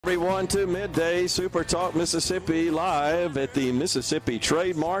Everyone to Midday Super Talk Mississippi live at the Mississippi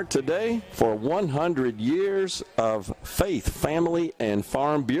Trade Mart today for 100 years of Faith, Family, and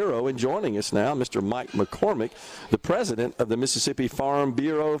Farm Bureau. And joining us now, Mr. Mike McCormick, the president of the Mississippi Farm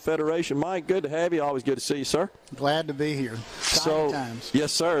Bureau Federation. Mike, good to have you. Always good to see you, sir. Glad to be here. Times.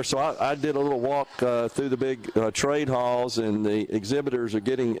 Yes, sir. So I did a little walk through the big trade halls, and the exhibitors are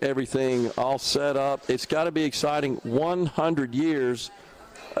getting everything all set up. It's got to be exciting. 100 years.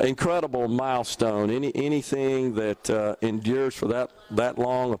 Incredible milestone. Anything that endures for that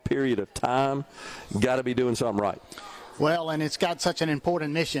long a period of time, got to be doing something right. Well, and it's got such an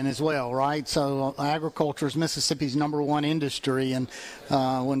important mission as well, right? So agriculture is Mississippi's #1 industry, and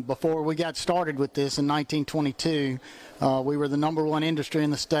before we got started with this in 1922, we were the #1 industry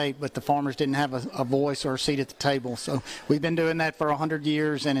in the state, but the farmers didn't have a voice or a seat at the table. So we've been doing that for 100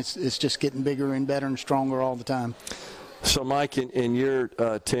 years, and it's just getting bigger and better and stronger all the time. So, Mike, in your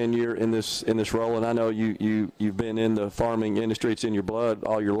tenure in this role, and I know you've been in the farming industry; it's in your blood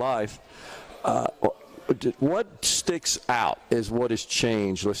all your life. What sticks out as what has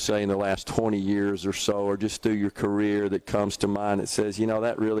changed, let's say, in the last 20 years or so, or just through your career that comes to mind that says,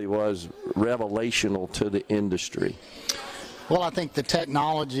 that really was revelational to the industry? Well, I think the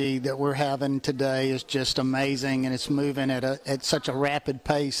technology that we're having today is just amazing, and it's moving at such a rapid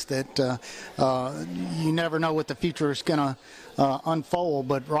pace that you never know what the future is going to unfold.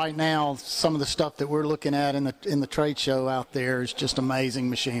 But right now, some of the stuff that we're looking at in the trade show out there is just amazing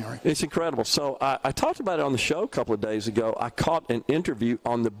machinery. It's incredible. So I talked about it on the show a couple of days ago. I caught an interview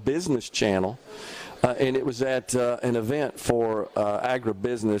on the Business Channel. And it was at an event for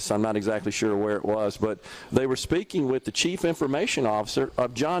agribusiness. I'm not exactly sure where it was, but they were speaking with the chief information officer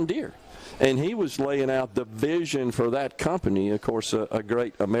of John Deere. And he was laying out the vision for that company, of course, a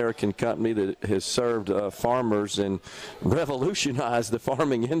great American company that has served farmers and revolutionized the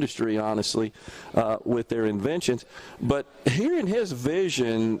farming industry, honestly, with their inventions. But hearing his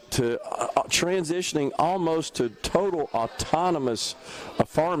vision to transitioning almost to total autonomous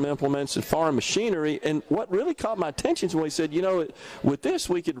farm implements and farm machinery, and what really caught my attention is when he said, with this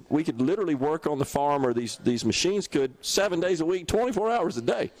we could literally work on the farm, or these machines could, 7 days a week, 24 hours a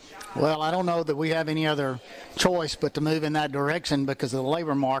day. Well, I don't know that we have any other choice but to move in that direction because of the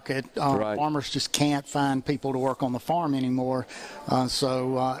labor market. Right. Farmers just can't find people to work on the farm anymore.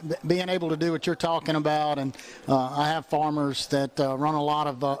 So being able to do what you're talking about, and I have farmers that run a lot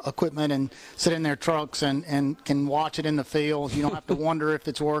of equipment and sit in their trucks and can watch it in the field. You don't have to wonder if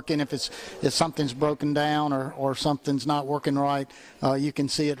it's working, if something's broken down or something's not working right. You can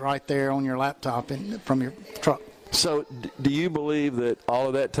see it right there on your laptop from your truck. So do you believe that all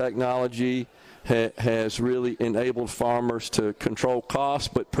of that technology has really enabled farmers to control costs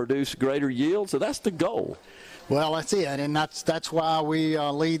but produce greater yields? So that's the goal. Well, that's it, and that's why we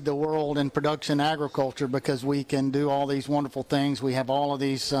lead the world in production agriculture, because we can do all these wonderful things. We have all of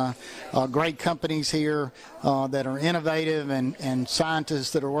these great companies here that are innovative and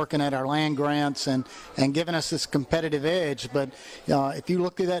scientists that are working at our land grants and giving us this competitive edge. But if you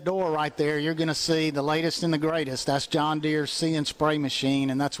look through that door right there, you're going to see the latest and the greatest. That's John Deere's See and Spray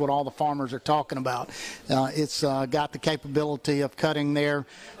machine, and that's what all the farmers are talking about. It's got the capability of cutting their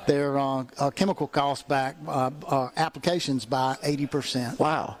chemical costs back, applications by 80%.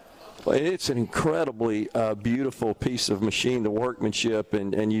 Wow. Well, it's an incredibly beautiful piece of machine, the workmanship,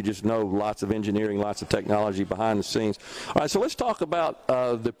 and you just know lots of engineering, lots of technology behind the scenes. All right, so let's talk about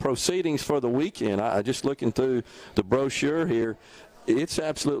the proceedings for the weekend. I just looking through the brochure here. It's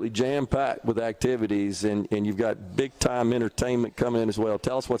absolutely jam-packed with activities, and you've got big-time entertainment coming in as well.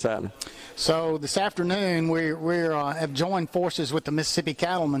 Tell us what's happening. So this afternoon, we have joined forces with the Mississippi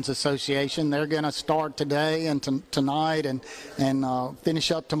Cattlemen's Association. They're going to start today and tonight and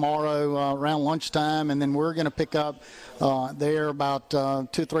finish up tomorrow around lunchtime, and then we're going to pick up there about 2 or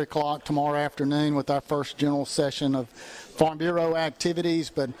 3 o'clock tomorrow afternoon with our first general session of Farm Bureau activities.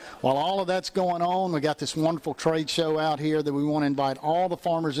 But while all of that's going on, we got this wonderful trade show out here that we want to invite all the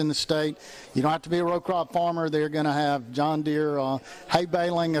farmers in the state. You don't have to be a row crop farmer. They're going to have John Deere hay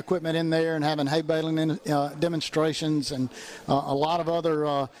baling equipment in there and having hay baling demonstrations, and a lot of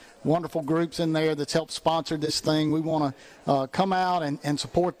other wonderful groups in there that's helped sponsor this thing. We want to come out and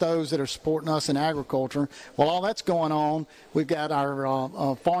support those that are supporting us in agriculture. While all that's going on, we've got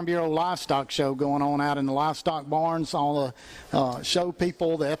our Farm Bureau Livestock Show going on out in the livestock barns. All the show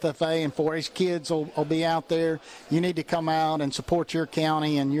people, the FFA and 4-H kids will be out there. You need to come out and support your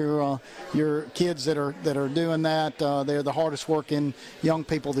county and your kids that are doing that. They're the hardest working young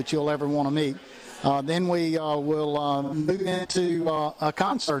people that you'll ever want to meet. Then we will move into a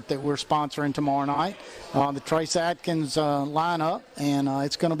concert that we're sponsoring tomorrow night, the Trace Atkins lineup, and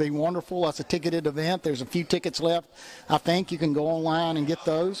it's going to be wonderful. That's a ticketed event. There's a few tickets left. I think you can go online and get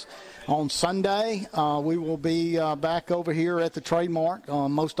those. On Sunday, we will be back over here at the Trade Mart.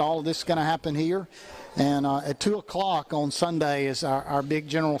 Most all of this is going to happen here. And at 2 o'clock on Sunday is our big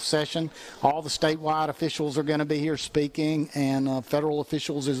general session. All the statewide officials are going to be here speaking, and federal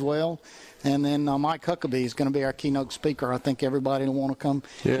officials as well. And then Mike Huckabee is going to be our keynote speaker. I think everybody will want to come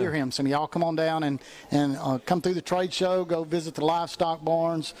hear him. So y'all come on down and come through the trade show, go visit the livestock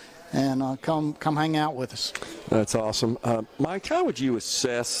barns, and come hang out with us. That's awesome. Mike, how would you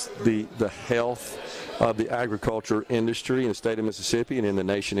assess the health of the agriculture industry in the state of Mississippi and in the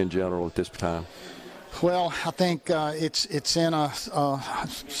nation in general at this time? Well, I think it's in a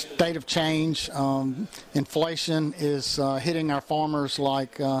state of change. Inflation is hitting our farmers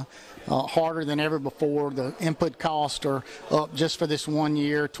like harder than ever before. The input costs are up just for this 1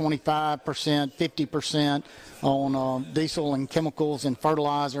 year, 25%, 50% on diesel and chemicals and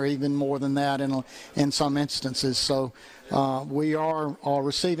fertilizer, even more than that in some instances. So we are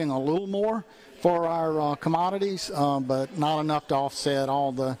receiving a little more for our commodities, but not enough to offset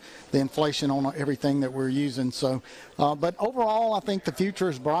all the inflation on everything that we're using. So, but overall, I think the future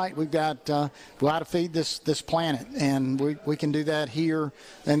is bright. We've got to feed this planet, and we can do that here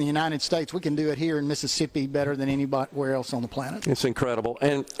in the United States. We can do it here in Mississippi better than anywhere else on the planet. It's incredible.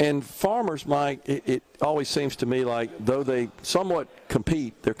 And farmers, Mike, it always seems to me like though they somewhat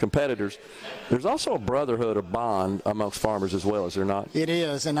compete, they're competitors, there's also a brotherhood, a bond amongst farmers as well, is there not? It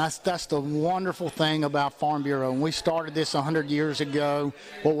is, and that's the wonderful thing about Farm Bureau. When we started this 100 years ago,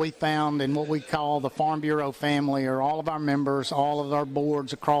 what we found and what we call the Farm Bureau family are all of our members, all of our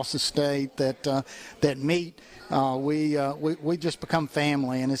boards across the state that meet. We just become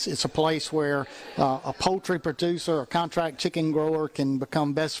family, and it's a place where a poultry producer, a contract chicken grower can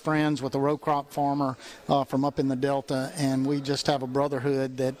become best friends with a row crop farmer from up in the Delta, and we just have a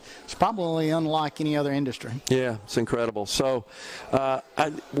brotherhood that's probably unlike any other industry. Yeah, it's incredible. So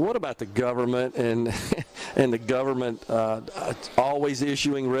what about the government and the government always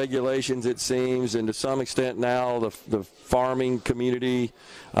issuing regulations, it seems, and to some extent now the farming community,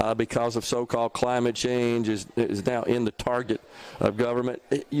 because of so-called climate change, is now in the target of government.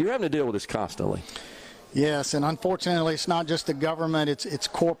 You're having to deal with this constantly. Yes, and unfortunately, it's not just the government; it's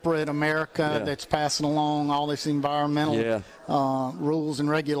corporate America that's passing along all this environmental rules and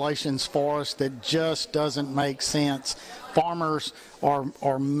regulations for us that just doesn't make sense. Farmers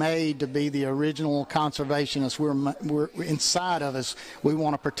are made to be the original conservationists. We're inside of us. We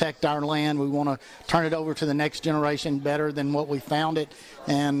want to protect our land. We want to turn it over to the next generation better than what we found it.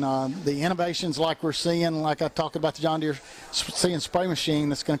 And the innovations like we're seeing, like I talked about the John Deere See & Spray machine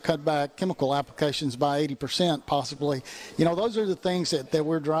that's going to cut back chemical applications by 80% possibly. You know, those are the things that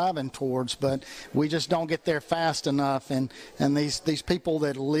we're driving towards, but we just don't get there fast enough. And these people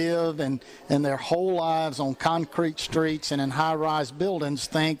that live and their whole lives on concrete streets and in high-rise buildings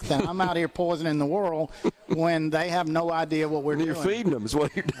think that I'm out here poisoning the world when they have no idea what we're doing. You're feeding them is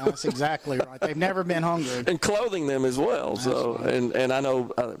what you're doing. That's exactly right. They've never been hungry. And clothing them as well. So, and I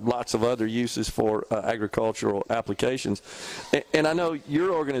know lots of other uses for agricultural applications. And I know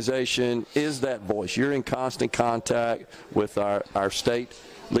your organization is that voice. You're in constant contact with our state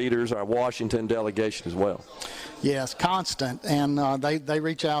leaders, our Washington delegation as well. Yes, constant, and they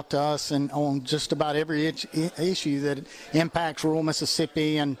reach out to us and on just about every issue that impacts rural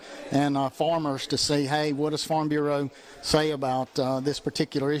Mississippi and farmers to say, hey, what does Farm Bureau say about this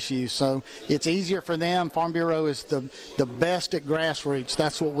particular issue? So it's easier for them. Farm Bureau is the best at grassroots.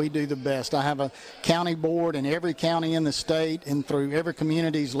 That's what we do the best. I have a county board in every county in the state and through every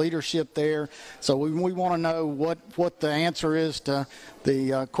community's leadership there. So we want to know what the answer is to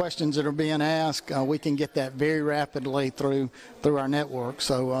the questions that are being asked. We can get that very rapidly through our network.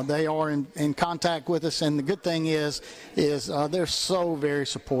 So they are in contact with us, and the good thing is they're so very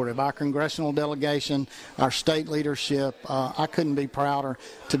supportive. Our congressional delegation, our state leadership, I couldn't be prouder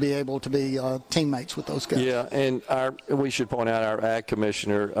to be able to be teammates with those guys. Yeah, and we should point out our ag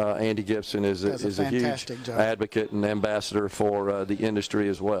commissioner, Andy Gibson, is a huge advocate and ambassador for the industry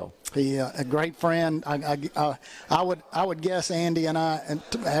as well. He a great friend. I would guess Andy and I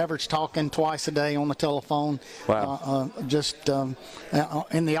average talking twice a day on the telephone. Wow. Just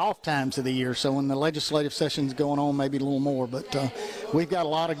in the off times of the year. So when the legislative session's going on, maybe a little more. But we've got a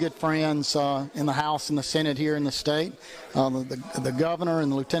lot of good friends in the House and the Senate here in the state. The governor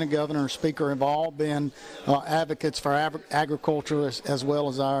and the lieutenant governor and speaker have all been advocates for agriculture as well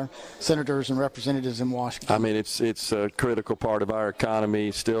as our senators and representatives in Washington. I mean, it's a critical part of our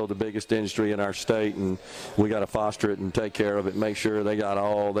economy, still the biggest industry in our state, and we got to foster it and take care of it, make sure they got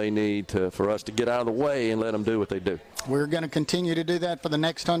all they need for us to get out of the way and let them do what they do. We're going to continue to do that for the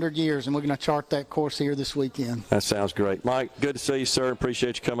next 100 years, and we're going to chart that course here this weekend. That sounds great. Mike, good to see you, sir.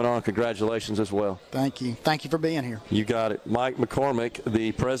 Appreciate you coming on. Congratulations as well. Thank you. Thank you for being here. You got it. Mike McCormick,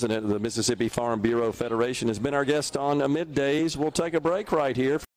 the president of the Mississippi Farm Bureau Federation, has been our guest on Middays. We'll take a break right here.